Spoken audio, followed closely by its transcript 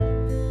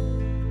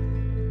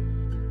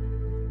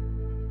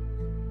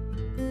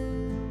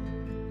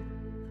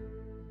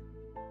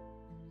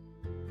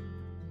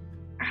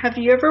Have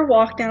you ever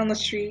walked down the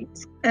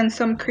streets and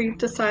some creep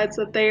decides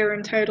that they are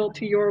entitled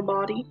to your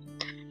body?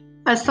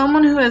 As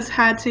someone who has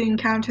had to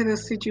encounter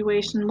this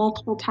situation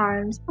multiple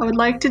times, I would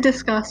like to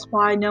discuss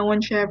why no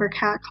one should ever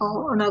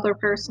catcall another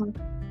person.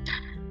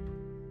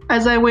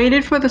 As I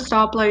waited for the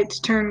stoplight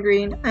to turn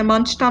green, I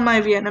munched on my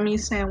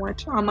Vietnamese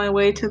sandwich on my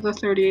way to the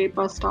 38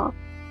 bus stop.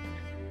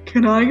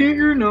 "Can I get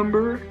your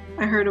number?"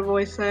 I heard a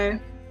voice say.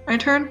 I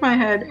turned my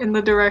head in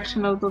the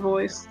direction of the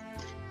voice.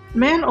 A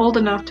man old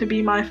enough to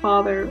be my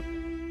father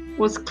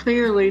was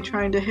clearly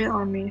trying to hit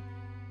on me.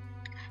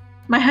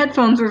 My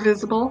headphones were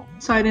visible,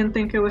 so I didn't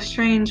think it was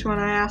strange when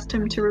I asked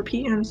him to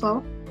repeat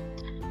himself.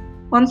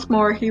 Once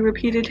more he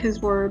repeated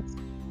his words,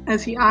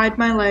 as he eyed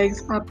my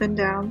legs up and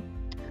down.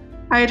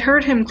 I had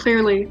heard him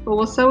clearly, but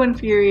was so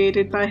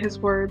infuriated by his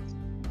words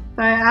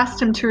that I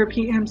asked him to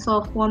repeat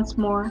himself once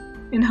more,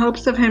 in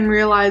hopes of him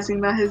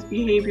realizing that his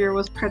behavior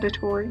was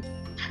predatory.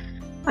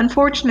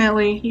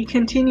 Unfortunately, he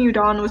continued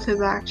on with his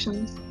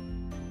actions.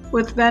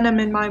 With venom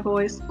in my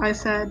voice, I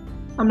said,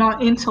 "I'm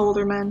not into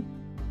older men."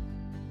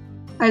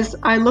 As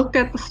I looked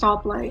at the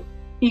stoplight,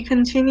 he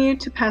continued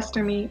to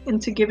pester me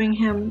into giving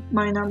him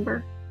my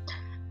number.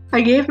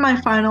 I gave my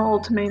final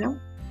ultimatum: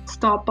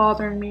 stop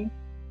bothering me,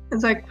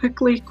 as I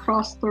quickly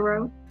crossed the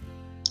road.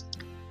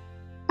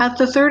 At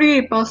the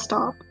 38 bus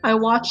stop, I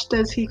watched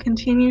as he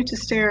continued to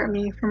stare at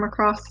me from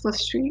across the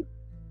street.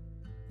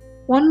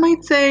 One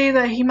might say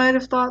that he might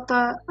have thought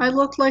that I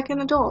looked like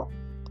an adult.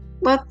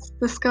 Let's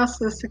discuss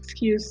this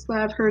excuse that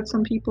I've heard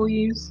some people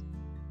use.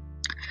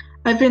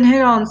 I've been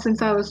hit on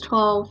since I was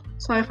 12,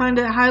 so I find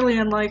it highly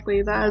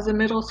unlikely that as a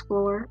middle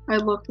schooler I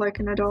looked like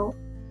an adult.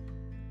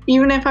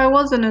 Even if I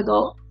was an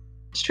adult,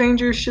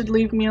 strangers should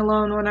leave me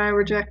alone when I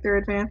reject their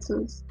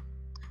advances.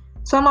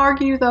 Some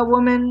argue that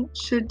women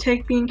should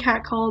take being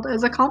catcalled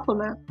as a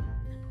compliment.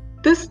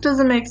 This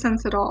doesn't make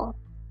sense at all.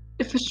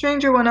 If a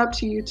stranger went up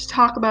to you to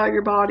talk about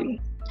your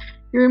body,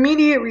 your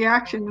immediate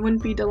reaction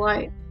wouldn't be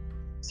delight.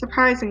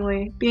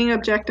 Surprisingly, being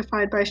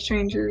objectified by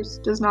strangers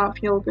does not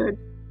feel good.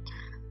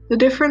 The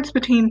difference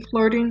between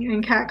flirting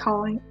and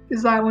catcalling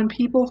is that when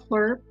people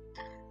flirt,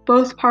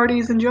 both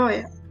parties enjoy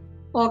it,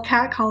 while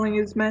catcalling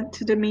is meant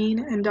to demean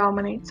and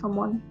dominate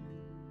someone.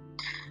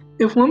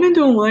 If women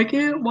don't like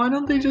it, why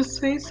don't they just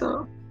say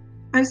so?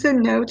 I said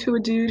no to a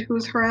dude who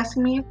was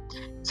harassing me,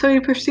 so he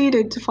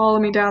proceeded to follow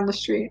me down the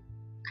street.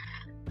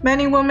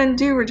 Many women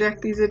do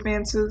reject these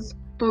advances,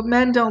 but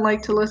men don't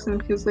like to listen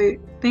because they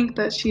think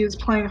that she is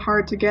playing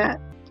hard to get.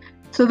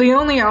 So the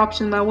only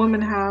option that women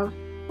have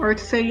are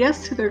to say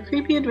yes to their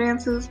creepy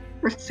advances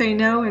or to say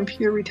no in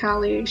pure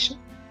retaliation.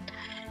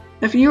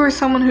 If you are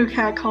someone who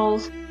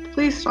catcalls,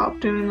 please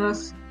stop doing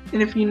this,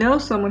 and if you know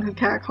someone who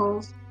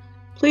catcalls,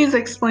 please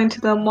explain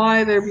to them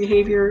why their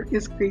behavior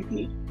is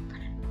creepy.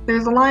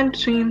 There's a line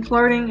between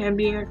flirting and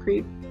being a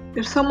creep.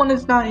 If someone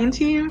is not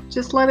into you,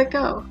 just let it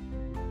go.